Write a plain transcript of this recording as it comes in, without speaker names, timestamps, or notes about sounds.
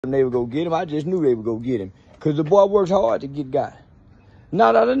they would go get him. I just knew they would go get him. Because the boy works hard to get got.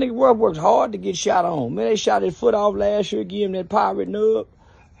 No, that nigga works hard to get shot on. Man, they shot his foot off last year, give him that pirate nub.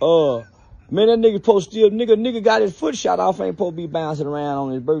 Man, that nigga supposed to still, nigga got his foot shot off, ain't supposed to be bouncing around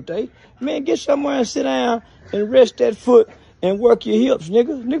on his birthday. Man, get somewhere and sit down and rest that foot and work your hips,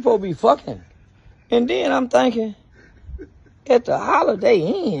 nigga. Nigga supposed to be fucking. And then I'm thinking, at the Holiday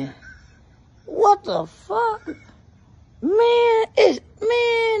Inn, what the fuck? Man,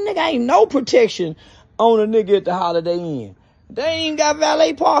 nigga ain't no protection on a nigga at the Holiday Inn. They ain't got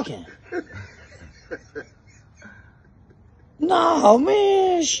valet parking. No,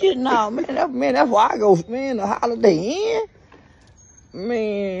 man, shit, no, man, that's why I go, man, the Holiday Inn.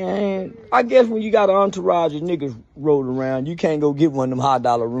 Man, I guess when you got an entourage of niggas rolling around, you can't go get one of them high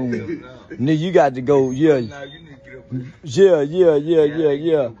dollar rooms. Nigga, you got to go, yeah.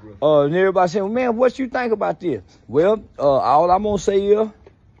 And everybody saying, well, man, what you think about this? Well, all I'm gonna say is,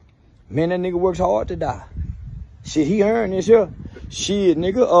 man, that nigga works hard to die. Shit, he earned this here. Shit,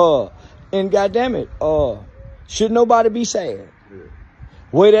 nigga, and goddamn it, should nobody be sad?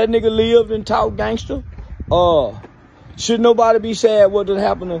 Way that nigga lived and talked gangster, should nobody be sad what done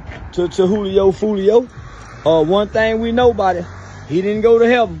happened to Foolio? One thing we know about it, he didn't go to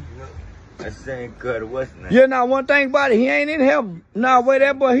heaven. That same cut, what's name? Yeah, now one thing about it, he ain't in heaven. Nah, wait,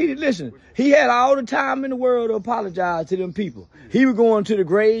 that boy, listen, he had all the time in the world to apologize to them people. He was going to the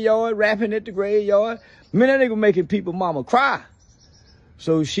graveyard, rapping at the graveyard. Man, that nigga making people mama cry.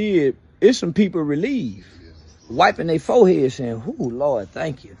 So shit, it's some people relieved, wiping their forehead saying, "Ooh, Lord,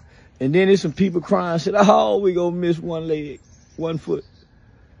 thank you." And then there's some people crying, said, "Oh, we gonna miss one leg, one foot."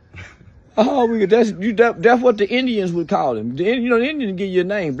 Oh, that's what the Indians would call him. The Indians give you a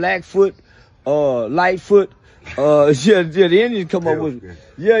name, Blackfoot, Lightfoot. The Indians come up with,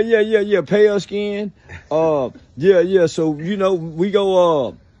 pale skin. So, we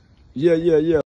go,